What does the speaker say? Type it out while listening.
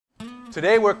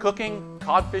Today we're cooking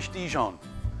codfish Dijon.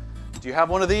 Do you have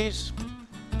one of these?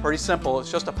 Pretty simple,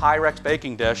 it's just a Pyrex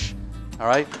baking dish. All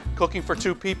right, cooking for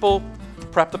 2 people,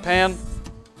 prep the pan,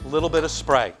 a little bit of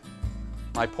spray.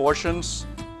 My portions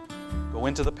go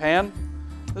into the pan.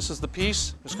 This is the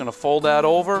piece, just gonna fold that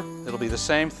over. It'll be the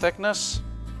same thickness.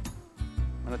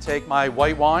 I'm gonna take my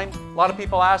white wine. A lot of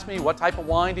people ask me, what type of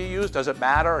wine do you use? Does it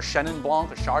matter? A Chenin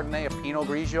Blanc, a Chardonnay, a Pinot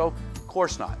Grigio? Of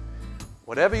course not.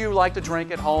 Whatever you like to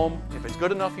drink at home, if it's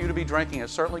good enough for you to be drinking,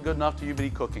 it's certainly good enough for you to be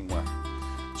cooking with.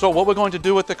 So what we're going to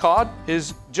do with the cod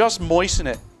is just moisten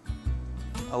it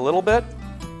a little bit,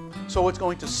 so it's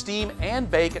going to steam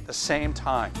and bake at the same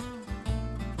time.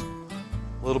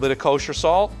 A little bit of kosher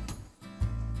salt,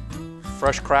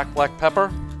 fresh cracked black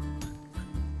pepper.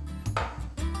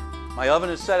 My oven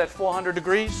is set at 400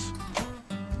 degrees.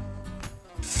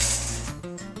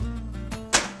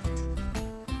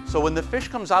 So when the fish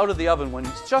comes out of the oven, when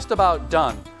it's just about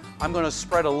done, I'm going to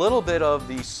spread a little bit of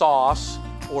the sauce,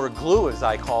 or glue as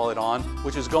I call it, on,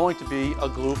 which is going to be a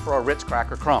glue for our Ritz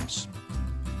cracker crumbs.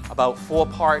 About 4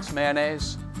 parts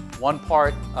mayonnaise, 1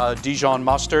 part Dijon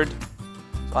mustard.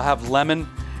 So I have lemon,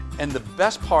 and the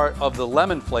best part of the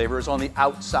lemon flavor is on the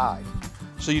outside.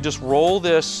 So you just roll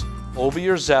this over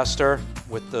your zester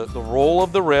with the roll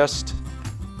of the wrist,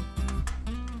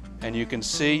 and you can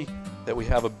see that we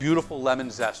have a beautiful lemon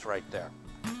zest right there.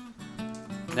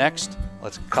 Next,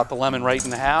 let's cut the lemon right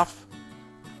in half.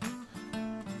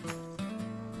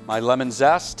 My lemon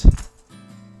zest,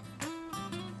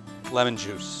 lemon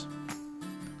juice.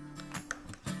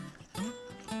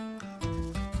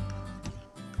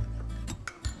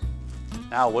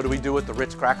 Now, what do we do with the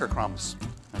Ritz cracker crumbs?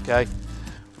 Okay,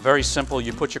 very simple.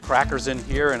 You put your crackers in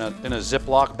here in a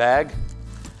Ziploc bag,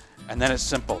 and then it's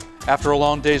simple. After a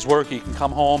long day's work, you can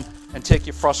come home and take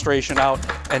your frustration out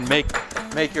and make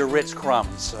your Ritz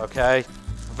crumbs, okay?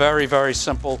 Very, very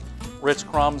simple. Ritz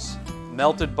crumbs,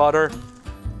 melted butter,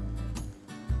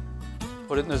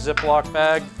 put it in a Ziploc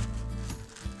bag.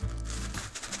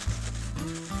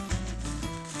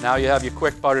 Now you have your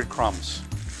quick buttered crumbs.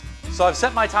 So I've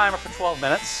set my timer for 12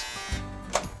 minutes.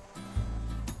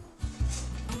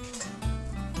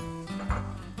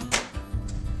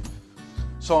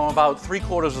 So I'm about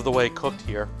 3/4 of the way cooked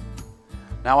here.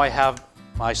 Now I have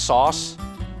my sauce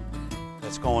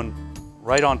that's going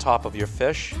right on top of your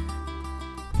fish.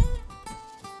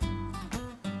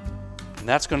 And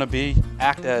that's going to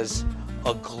act as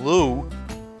a glue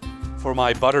for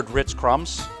my buttered Ritz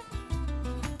crumbs.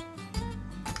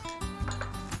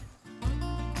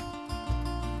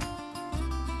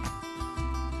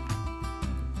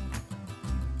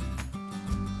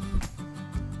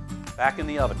 Back in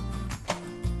the oven.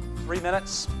 3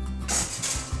 minutes.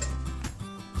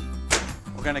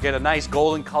 We're going to get a nice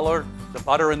golden color. The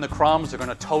butter and the crumbs are going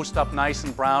to toast up nice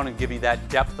and brown and give you that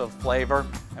depth of flavor,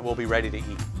 and we'll be ready to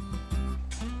eat.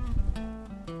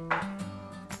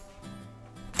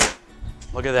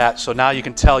 Look at that. So now you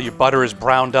can tell your butter is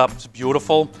browned up. It's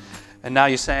beautiful. And now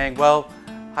you're saying, well,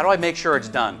 how do I make sure it's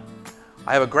done?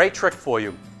 I have a great trick for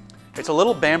you. It's a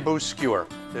little bamboo skewer.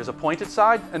 There's a pointed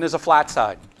side and there's a flat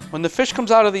side. When the fish comes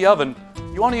out of the oven,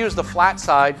 you want to use the flat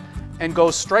side and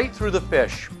go straight through the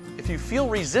fish. If you feel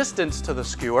resistance to the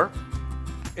skewer,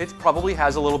 it probably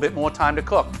has a little bit more time to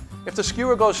cook. If the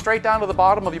skewer goes straight down to the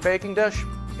bottom of your baking dish,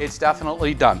 it's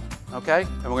definitely done, okay?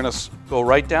 And we're going to go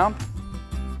right down.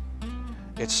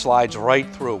 It slides right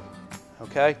through,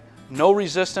 okay? No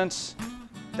resistance,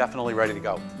 definitely ready to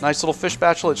go. Nice little fish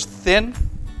spatula, it's thin,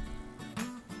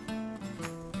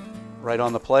 right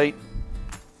on the plate,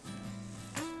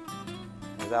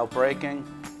 without breaking.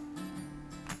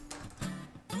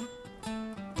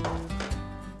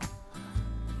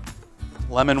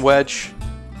 Lemon wedge,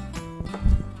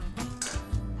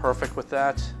 perfect with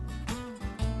that.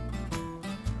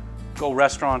 Go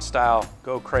restaurant style,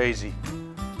 go crazy.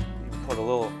 You put a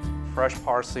little fresh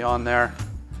parsley on there,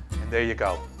 and there you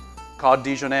go. Cod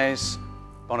Dijonaise,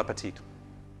 bon appetit.